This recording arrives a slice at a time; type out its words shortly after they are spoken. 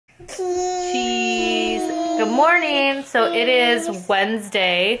Cheese. Good morning. So it is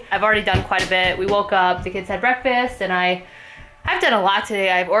Wednesday. I've already done quite a bit. We woke up, the kids had breakfast, and I've done a lot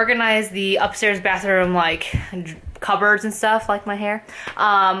today. I've organized the upstairs bathroom, like cupboards and stuff, like my hair.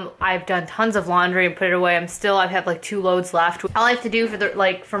 I've done tons of laundry and put it away. I have like 2 loads left. All I have to do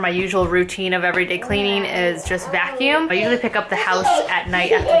for my usual routine of everyday cleaning is just vacuum. I usually pick up the house at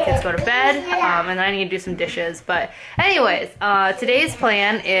night after the kids go to bed, and then I need to do some dishes. But anyways, today's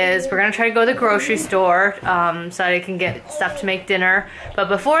plan is we're gonna try to go to the grocery store so I can get stuff to make dinner. But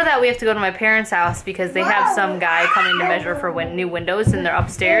before that, we have to go to my parents' house because they have some guy coming to measure for new windows, and they're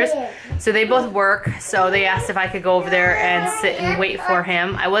upstairs. So they both work, so they asked if I could go over there and sit and wait for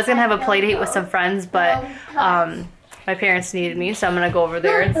him. I was gonna have a play date with some friends, but my parents needed me, so I'm gonna go over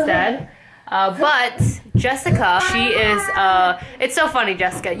there instead. But Jessica, she is, it's so funny,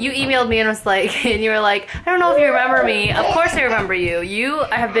 Jessica. You emailed me and was like, and you were like, I don't know if you remember me. Of course I remember you. You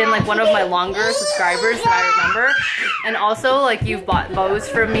have been like one of my longer subscribers that I remember. And also, like, you've bought bows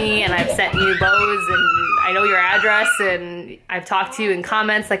for me, and I've sent you bows, and I know your address, and I've talked to you in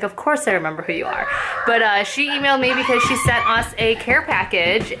comments. Like, of course I remember who you are. But she emailed me because she sent us a care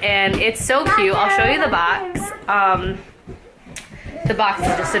package, and it's so cute. I'll show you the box. The box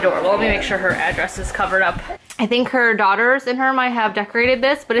is just adorable. Let me make sure her address is covered up. I think her daughters and her might have decorated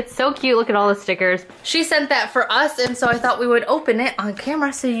this, but it's so cute. Look at all the stickers. She sent that for us, and so I thought we would open it on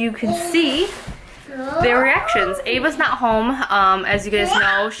camera so you can see their reactions. Ava's not home. As you guys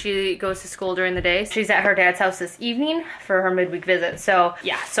know, she goes to school during the day. She's at her dad's house this evening for her midweek visit. So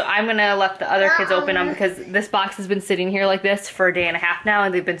yeah, so I'm gonna let the other kids open them because this box has been sitting here like this for a day and a half now,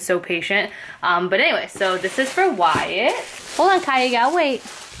 and they've been so patient. But anyway, so this is for Wyatt. Hold on, Kaya, you gotta wait.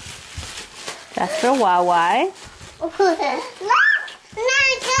 That's for Wyatt.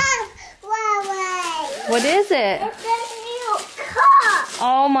 What is it? It's a new cup.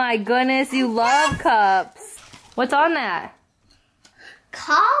 Oh my goodness, you love cups. What's on that?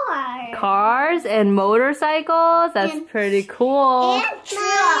 Cars. Cars and motorcycles? That's pretty cool. And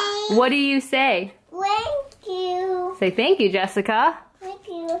trucks. What do you say? Thank you. Say thank you, Jessica. Thank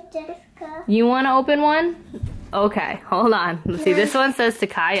you, Jessica. You want to open one? Okay, hold on. Let's see, this one says to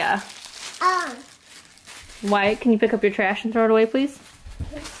Kaya. Wyatt, can you pick up your trash and throw it away, please?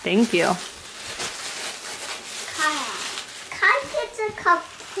 Thank you. Kaya gets a cup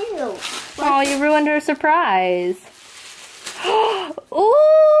too. Oh, you ruined her surprise.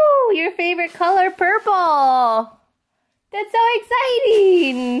 Ooh, your favorite color, purple. That's so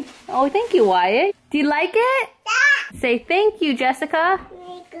exciting. Oh, thank you, Wyatt. Do you like it? Yeah. Say thank you, Jessica.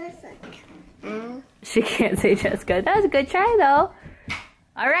 She can't say Jessica. That was a good try, though.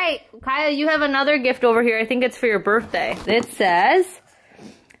 All right, Kaya, you have another gift over here. I think it's for your birthday. It says,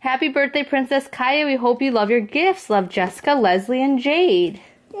 happy birthday, Princess Kaya. We hope you love your gifts. Love, Jessica, Leslie, and Jade.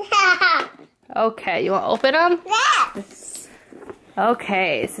 Yeah. Okay, you want to open them? Yes.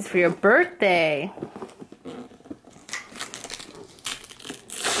 Okay, this is for your birthday.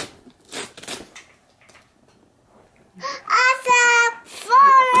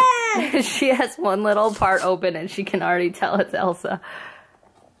 She has one little part open and she can already tell it's Elsa.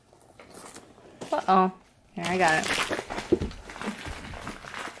 Uh-oh. Here, I got it.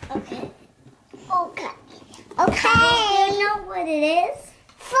 Okay. Okay. You know what it is?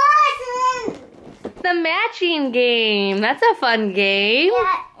 Frozen! The matching game. That's a fun game.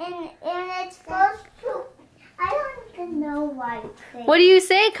 Yeah, and it's supposed to... I don't even know why. What do you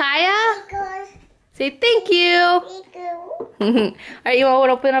say, Kaya? Because... Say thank you. Alright, you want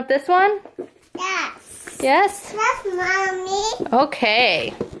to open up this one? Yes. Yes? Yes, Mommy.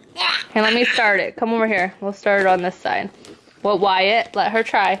 Okay. Yeah. Okay, let me start it. Come over here. We'll start it on this side. Well, Wyatt, let her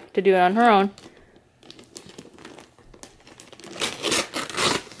try to do it on her own.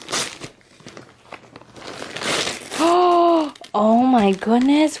 Oh my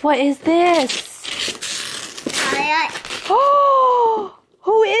goodness, what is this? Oh,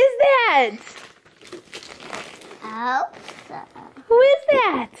 who is that? Elsa. Who is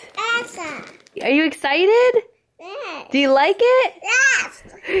that? Elsa. Are you excited? Yes. Do you like it? Yes.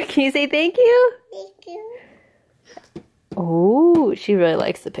 Can you say thank you? Thank you. Oh, she really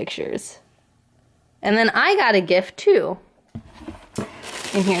likes the pictures. And then I got a gift too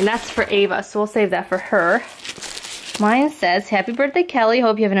in here, and that's for Ava, so we'll save that for her. Mine says, happy birthday, Kelly.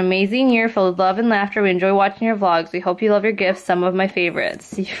 Hope you have an amazing year filled with love and laughter. We enjoy watching your vlogs. We hope you love your gifts. Some of my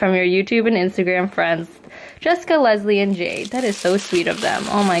favorites from your YouTube and Instagram friends, Jessica, Leslie, and Jade. That is so sweet of them.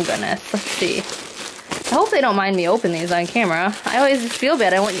 Oh my goodness. Let's see. I hope they don't mind me open these on camera. I always just feel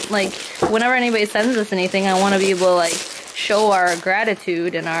bad. I want, like, whenever anybody sends us anything, I want to be able to, like, show our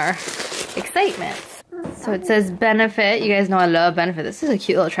gratitude and our excitement. So it says Benefit. You guys know I love Benefit. This is a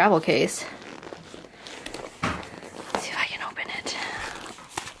cute little travel case. Let's see if I can open it.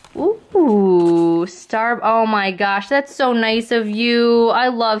 Ooh, oh my gosh, that's so nice of you. I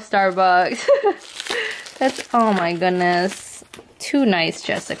love Starbucks. Oh my goodness. Too nice,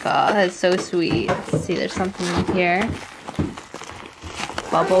 Jessica. That's so sweet. Let's see, there's something in here.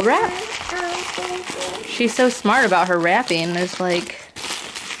 Bubble wrap. She's so smart about her wrapping. There's like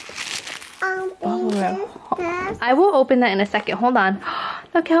bubble wrap. I will open that in a second. Hold on.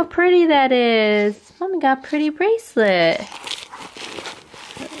 Look how pretty that is. Mommy got a pretty bracelet.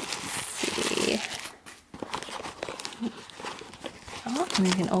 Let's see. Oh, and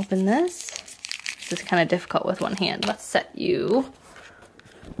we can open this. This is kind of difficult with one hand. Let's set you.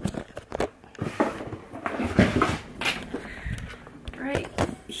 Right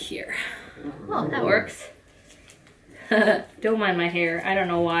here. Oh, that works. Don't mind my hair. I don't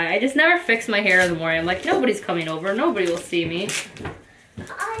know why. I just never fix my hair in the morning. I'm like, nobody's coming over. Nobody will see me.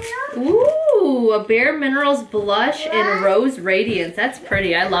 Ooh, a Bare Minerals blush in Rose Radiance. That's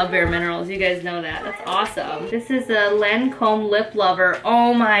pretty. I love Bare Minerals. You guys know that. That's awesome. This is a Lancome Lip Lover.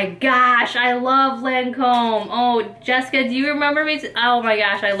 Oh my gosh, I love Lancome. Oh, Jessica, do you remember me? Oh my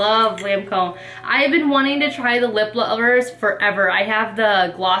gosh, I love Lancome. I've been wanting to try the lip lovers forever. I have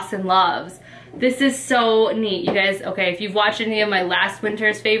the Gloss and Loves. This is so neat, you guys. Okay, if you've watched any of my last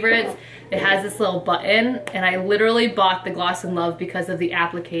winter's favorites, it has this little button, and I literally bought the Gloss and Love because of the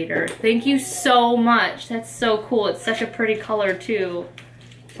applicator. Thank you so much. That's so cool. It's such a pretty color too.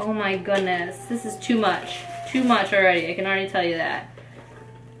 Oh my goodness, this is too much. Too much already, I can already tell you that.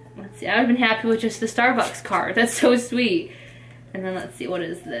 Let's see, I would have been happy with just the Starbucks card. That's so sweet. And then let's see, what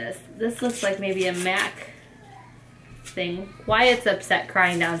is this? This looks like maybe a MAC thing. Wyatt's upset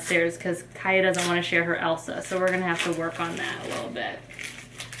crying downstairs because Kaya doesn't want to share her Elsa, so we're gonna have to work on that a little bit.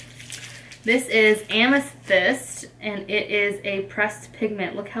 This is Amethyst, and it is a pressed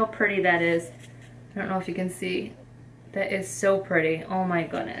pigment. Look how pretty that is. I don't know if you can see. That is so pretty. Oh my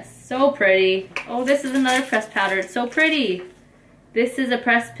goodness, so pretty. Oh, this is another pressed powder. It's so pretty. This is a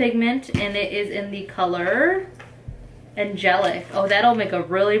pressed pigment, and it is in the color Angelic. Oh, that'll make a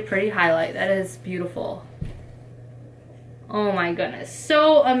really pretty highlight. That is beautiful. Oh my goodness,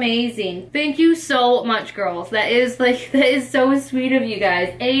 so amazing. Thank you so much, girls. That is so sweet of you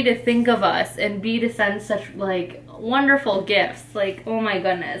guys. A, to think of us, and B, to send such like wonderful gifts. Like, oh my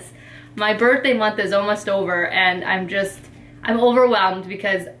goodness. My birthday month is almost over, and I'm overwhelmed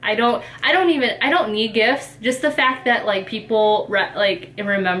because I don't need gifts. Just the fact that like people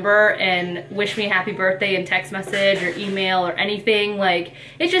remember and wish me happy birthday in text message or email or anything, like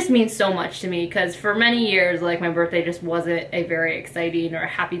it just means so much to me, because for many years like my birthday just wasn't a very exciting or a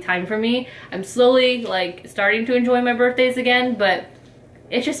happy time for me. I'm slowly like starting to enjoy my birthdays again, but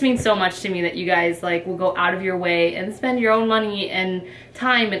it just means so much to me that you guys like will go out of your way and spend your own money and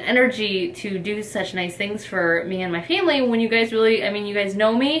time and energy to do such nice things for me and my family, when you guys really, I mean, you guys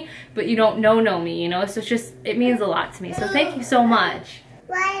know me, but you don't know me, you know? So it's just, it means a lot to me. So thank you so much.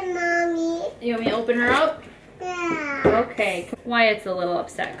 Why, Mommy? You want me to open her up? Yeah. Okay. Wyatt's a little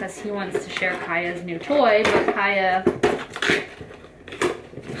upset because he wants to share Kaya's new toy, but Kaya,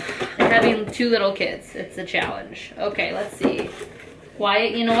 they're having two little kids. It's a challenge. Okay, let's see.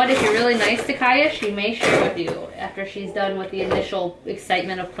 Wyatt, you know what? If you're really nice to Kaya, she may share with you after she's done with the initial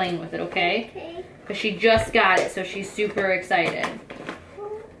excitement of playing with it, okay? Okay. Because she just got it, so she's super excited.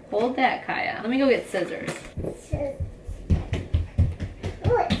 Hold that, Kaya. Let me go get scissors. Here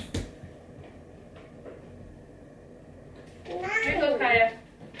you go, Kaya.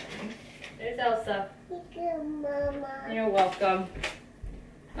 There's Elsa. Thank you, Mama. You're welcome.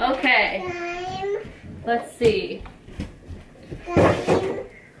 Okay, Time. let's see. Time.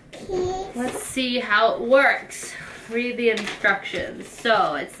 Keys. Let's see how it works. Read the instructions.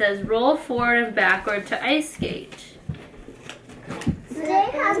 So it says roll forward and backward to ice skate. Do they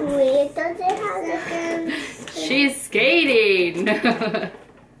have wheels? Do they have the She's skating. There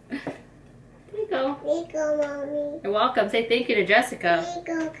you go. There you go, Mommy. You're welcome. Say thank you to Jessica.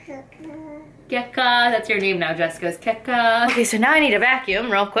 There you go, Kaka. Keka. That's your name now, Jessica. It's Keka. Okay, so now I need a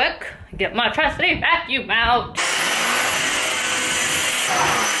vacuum real quick. Get my trusty vacuum out.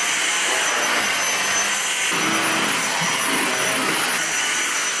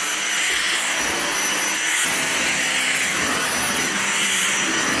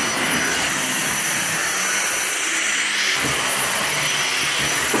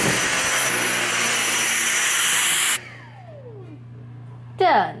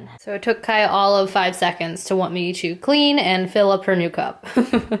 Done. So it took Kaya all of 5 seconds to want me to clean and fill up her new cup.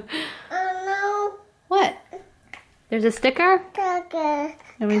 Oh no. What? There's a sticker?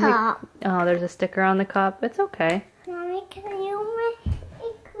 Cup. Oh, there's a sticker on the cup. It's okay. Mommy, can you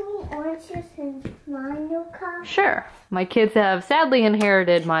make me oranges in my new cup? Sure. My kids have sadly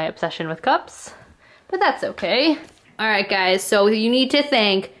inherited my obsession with cups, but that's okay. All right, guys, so you need to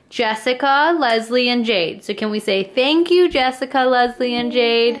thank Jessica, Leslie, and Jade. So can we say thank you, Jessica, Leslie, and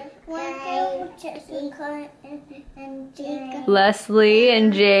Jade? Thank you, Jessica and Jade. Leslie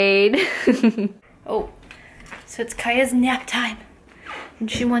and Jade. Oh, so it's Kaya's nap time. And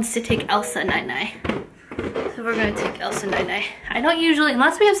she wants to take Elsa night-night. So we're gonna take Elsa night-night. I don't usually,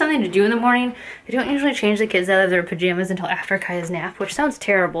 unless we have something to do in the morning, I don't usually change the kids out of their pajamas until after Kaya's nap, which sounds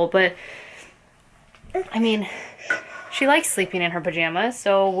terrible, but I mean, she likes sleeping in her pajamas,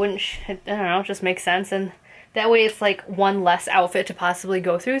 so wouldn't she, I don't know, it just makes sense. And that way it's like one less outfit to possibly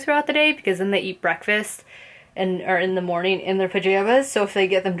go through throughout the day, because then they eat breakfast or in the morning in their pajamas. So if they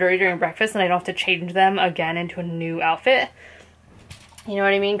get them dirty during breakfast, then I don't have to change them again into a new outfit. You know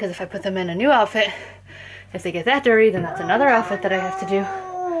what I mean? Because if I put them in a new outfit, if they get that dirty, then that's another outfit that I have to do.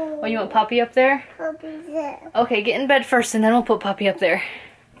 Oh, you want Puppy up there? Puppy's there. Okay, get in bed first and then we'll put Puppy up there.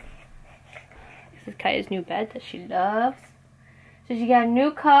 This is Kaya's new bed that she loves. So she got a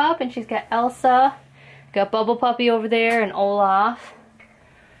new cup and she's got Elsa. Got Bubble Puppy over there and Olaf.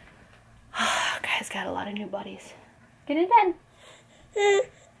 Kaya's got a lot of new buddies. Get in bed.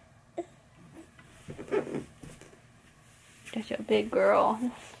 Such a big girl.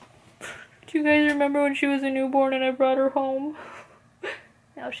 Do you guys remember when she was a newborn and I brought her home?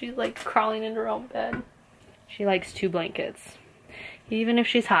 Now she's like crawling into her own bed. She likes 2 blankets. Even if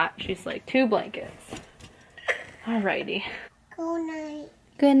she's hot, she's like 2 blankets. Alrighty. Good night.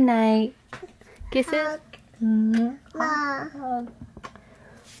 Good night. Kisses? Hug.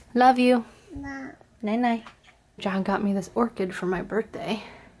 Love you. Love. Night night. John got me this orchid for my birthday.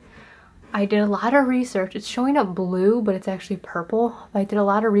 I did a lot of research. It's showing up blue, but it's actually purple. I did a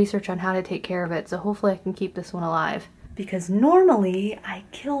lot of research on how to take care of it, so hopefully I can keep this one alive. Because normally I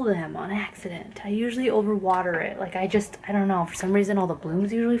kill them on accident. I usually overwater it. Like I don't know, for some reason all the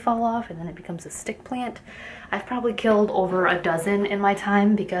blooms usually fall off and then it becomes a stick plant. I've probably killed over a dozen in my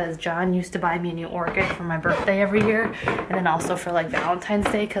time because John used to buy me a new orchid for my birthday every year. And then also for like Valentine's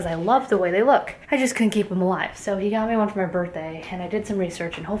Day because I love the way they look. I just couldn't keep them alive. So he got me one for my birthday and I did some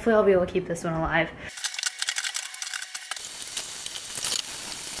research and hopefully I'll be able to keep this one alive.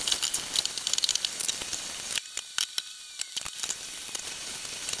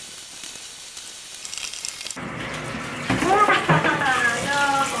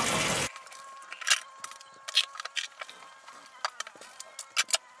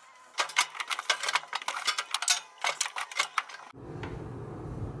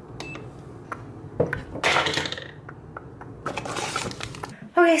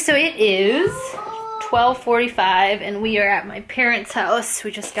 Okay, so it is 12:45 and we are at my parents' house.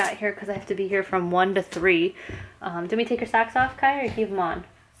 We just got here because I have to be here from 1 to 3. Did we take your socks off, Kai, or keep them on?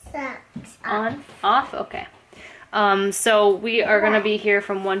 Socks on? Off? Okay. So we are going to be here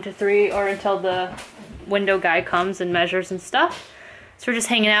from 1 to 3 or until the window guy comes and measures and stuff. So we're just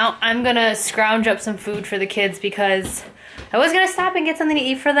hanging out. I'm going to scrounge up some food for the kids because I was going to stop and get something to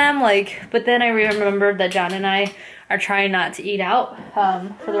eat for them, but then I remembered that John and I are trying not to eat out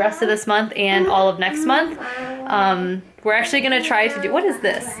for the rest of this month and all of next month. We're actually going to try to do, what is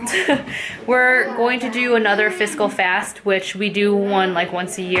this? We're going to do another fiscal fast, which we do one like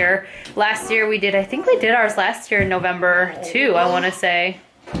once a year. Last year we did, I think we did ours last year in November too, I want to say.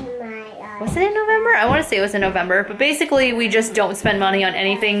 Was it in November? I want to say it was in November, but basically we just don't spend money on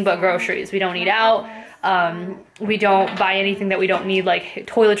anything but groceries. We don't eat out. We don't buy anything that we don't need, like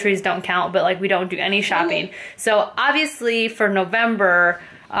toiletries don't count, but like we don't do any shopping. So obviously for November,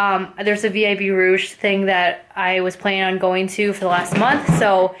 there's a VIB Rouge thing that I was planning on going to for the last month,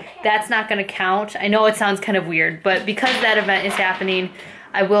 so that's not going to count. I know it sounds kind of weird, but because that event is happening,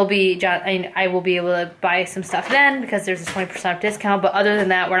 I will be able to buy some stuff then because there's a 20% discount, but other than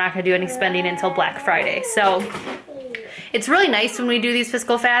that, we're not going to do any spending until Black Friday. So it's really nice when we do these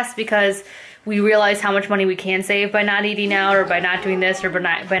fiscal fasts because we realize how much money we can save by not eating out or by not doing this or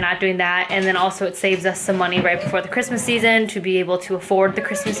by not doing that. And then also it saves us some money right before the Christmas season to be able to afford the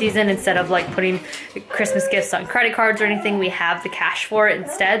Christmas season instead of like putting Christmas gifts on credit cards or anything. We have the cash for it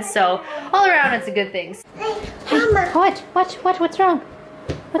instead. So all around it's a good thing. Hey, Mama. What's wrong?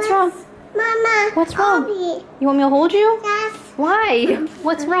 What's wrong? Mama. What's wrong? Obi. You want me to hold you? Yes. Why?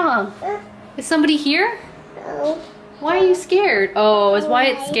 What's wrong? Is somebody here? No. Why are you scared? Oh, is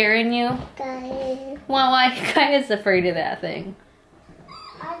Wyatt scaring you? Guys. Why Kaya's afraid of that thing.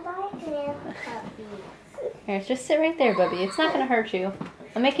 I like little puppies. Here, just sit right there, Bubby. It's not gonna hurt you.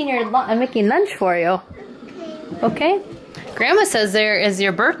 I'm making lunch for you. Okay. Okay. Grandma says there is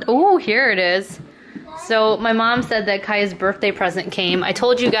your birth. Oh, here it is. So my mom said that Kaya's birthday present came. I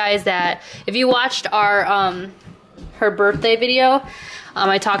told you guys that if you watched our her birthday video,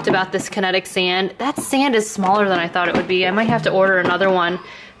 I talked about this kinetic sand. That sand is smaller than I thought it would be. I might have to order another one,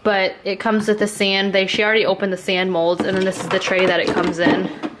 but it comes with the sand. She already opened the sand molds, and then this is the tray that it comes in.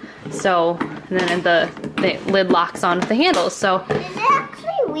 So, and then the lid locks on with the handles. So is it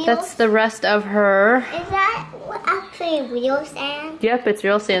actually real? That's the rest of her. Is that actually real sand? Yep, it's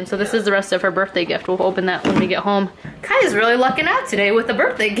real sand. So this is the rest of her birthday gift. We'll open that when we get home. Kaya's really lucking out today with the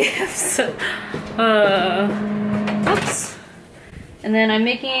birthday gifts. Oops. And then I'm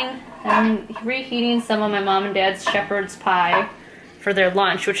reheating some of my mom and dad's shepherd's pie for their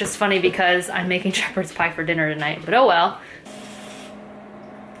lunch, which is funny because I'm making shepherd's pie for dinner tonight, but oh well.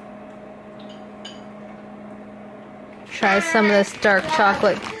 Try some of this dark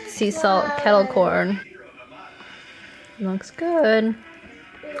chocolate sea salt kettle corn. Looks good.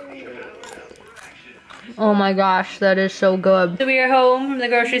 Oh my gosh, that is so good. So we are home from the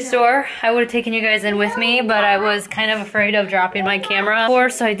grocery store. I would have taken you guys in with me, but I was kind of afraid of dropping my camera before,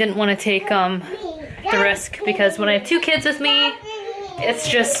 so I didn't want to take the risk, because when I have 2 kids with me, it's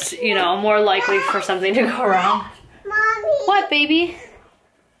just, you know, more likely for something to go wrong. Mommy. What, baby?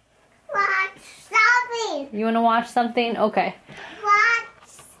 Watch something. You want to watch something? Okay. Watch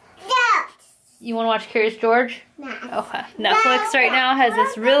this. You want to watch Curious George? No. Okay. Netflix right now has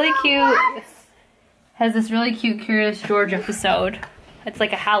this really cute Curious George episode. It's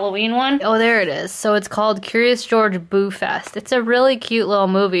like a Halloween one. Oh, there it is. So it's called Curious George Boo Fest. It's a really cute little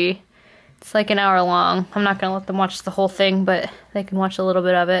movie. It's like an hour long. I'm not gonna let them watch the whole thing, but they can watch a little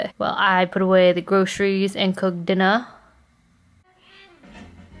bit of it. Well, I put away the groceries and cook dinner.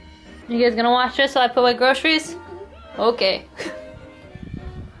 You guys gonna watch this while I put away groceries? Okay.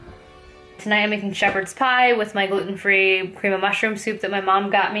 Tonight I'm making shepherd's pie with my gluten-free cream of mushroom soup that my mom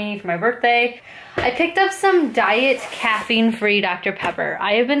got me for my birthday. I picked up some diet caffeine-free Dr. Pepper.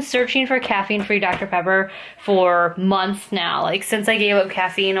 I have been searching for caffeine-free Dr. Pepper for months now. Like since I gave up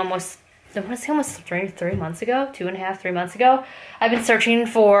caffeine almost 3 months ago, 2.5, 3 months ago. I've been searching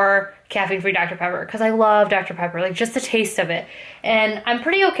for caffeine-free Dr. Pepper because I love Dr. Pepper, like just the taste of it. And I'm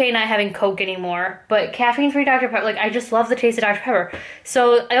pretty okay not having Coke anymore, but caffeine-free Dr. Pepper, like I just love the taste of Dr. Pepper.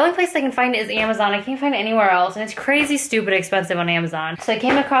 So the only place I can find it is Amazon. I can't find it anywhere else, and it's crazy stupid expensive on Amazon. So I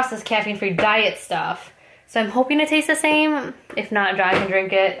came across this caffeine-free diet stuff. So I'm hoping it tastes the same. If not, John can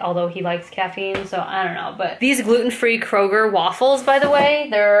drink it, although he likes caffeine, so I don't know. But these gluten-free Kroger waffles, by the way,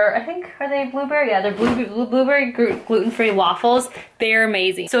 they're, I think, are they blueberry? Yeah, they're blueberry gluten-free waffles. They're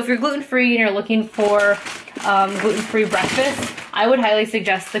amazing. So if you're gluten-free and you're looking for gluten-free breakfast, I would highly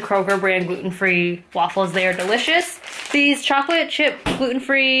suggest the Kroger brand gluten-free waffles. They are delicious. These chocolate chip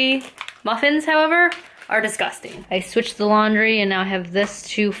gluten-free muffins, however, are disgusting. I switched the laundry and now I have this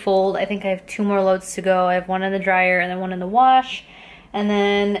to fold. I think I have 2 more loads to go. I have one in the dryer and then one in the wash. And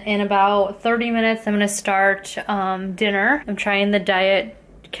then in about 30 minutes, I'm gonna start dinner. I'm trying the diet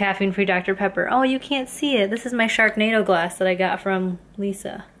caffeine-free Dr. Pepper. Oh, you can't see it. This is my Sharknado glass that I got from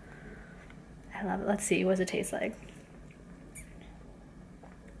Lisa. I love it. Let's see, what does it taste like?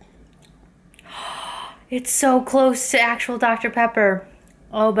 It's so close to actual Dr. Pepper.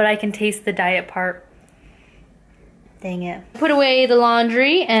 Oh, but I can taste the diet part. Dang it. Put away the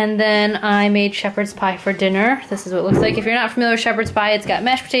laundry and then I made shepherd's pie for dinner. This is what it looks like. If you're not familiar with shepherd's pie, it's got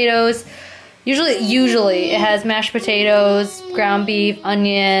mashed potatoes. Usually it has mashed potatoes, ground beef,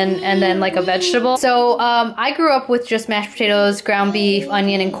 onion, and then like a vegetable. So I grew up with just mashed potatoes, ground beef,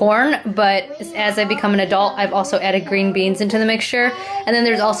 onion, and corn, but as I become an adult, I've also added green beans into the mixture. And then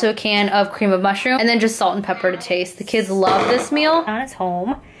there's also a can of cream of mushroom, and then just salt and pepper to taste. The kids love this meal. John is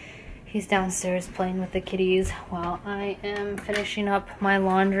home. He's downstairs playing with the kitties while I am finishing up my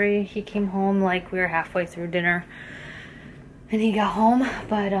laundry. He came home like we were halfway through dinner and he got home,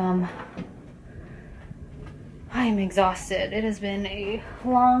 but I am exhausted. It has been a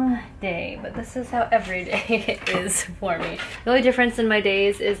long day, but this is how every day is for me. The only difference in my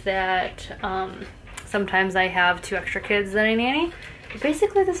days is that sometimes I have 2 extra kids that I nanny.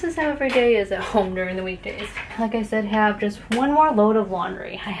 Basically, this is how every day is at home during the weekdays. Like I said, have just 1 more load of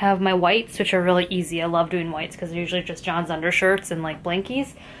laundry. I have my whites, which are really easy. I love doing whites because they're usually just John's undershirts and like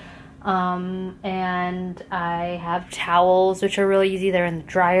blankies. And I have towels, which are really easy. They're in the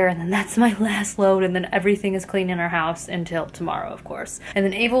dryer, and then that's my last load, and then everything is clean in our house until tomorrow, of course. And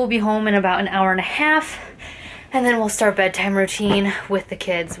then Ava will be home in about an hour and a half. And then we'll start bedtime routine with the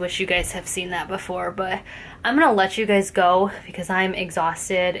kids, which you guys have seen that before. But I'm gonna let you guys go because I'm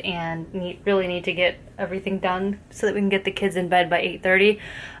exhausted and really need to get everything done so that we can get the kids in bed by 8:30.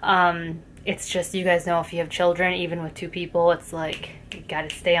 it's just, you guys know, if you have children, even with 2 people, it's like, you gotta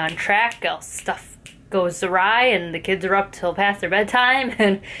stay on track, else stuff goes awry and the kids are up till past their bedtime.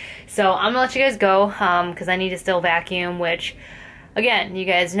 And so I'm gonna let you guys go, because I need to still vacuum, which, again, you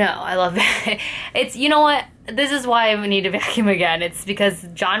guys know, I love that. It's, you know what? This is why I need to vacuum again. It's because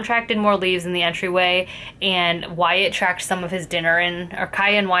John tracked in more leaves in the entryway, and Wyatt tracked some of his dinner in, or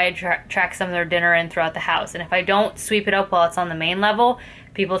Kaya and Wyatt tracked some of their dinner in throughout the house. And if I don't sweep it up while it's on the main level,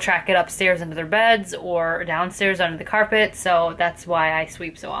 people track it upstairs under their beds or downstairs under the carpet. So that's why I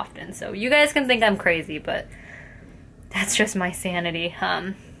sweep so often. So you guys can think I'm crazy, but that's just my sanity.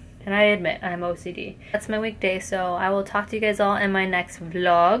 And I admit I'm OCD. That's my weekday, so I will talk to you guys all in my next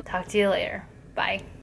vlog. Talk to you later. Bye.